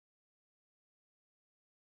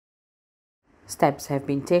Steps have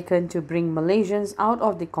been taken to bring Malaysians out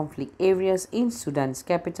of the conflict areas in Sudan's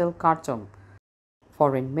capital, Khartoum.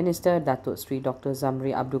 Foreign Minister Datuk Seri Dr.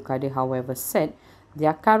 Zambry Abdul Kadir, however, said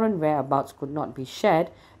their current whereabouts could not be shared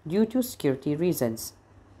due to security reasons.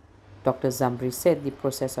 Dr. Zambry said the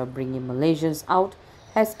process of bringing Malaysians out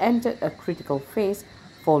has entered a critical phase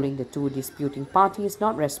following the two disputing parties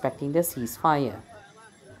not respecting the ceasefire.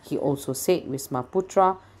 He also said Wisma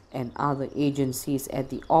Putra and other agencies at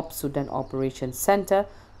the Sudan Operations Centre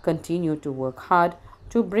continue to work hard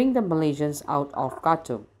to bring the Malaysians out of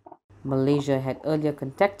Khartoum. Malaysia had earlier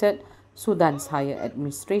contacted Sudan's higher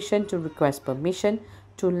administration to request permission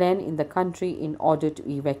to land in the country in order to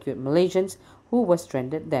evacuate Malaysians who were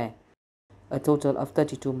stranded there. A total of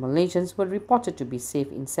 32 Malaysians were reported to be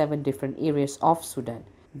safe in 7 different areas of Sudan.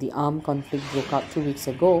 The armed conflict broke out 2 weeks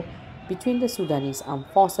ago between the Sudanese Armed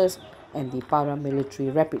Forces and the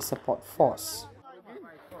Paramilitary Rapid Support Force.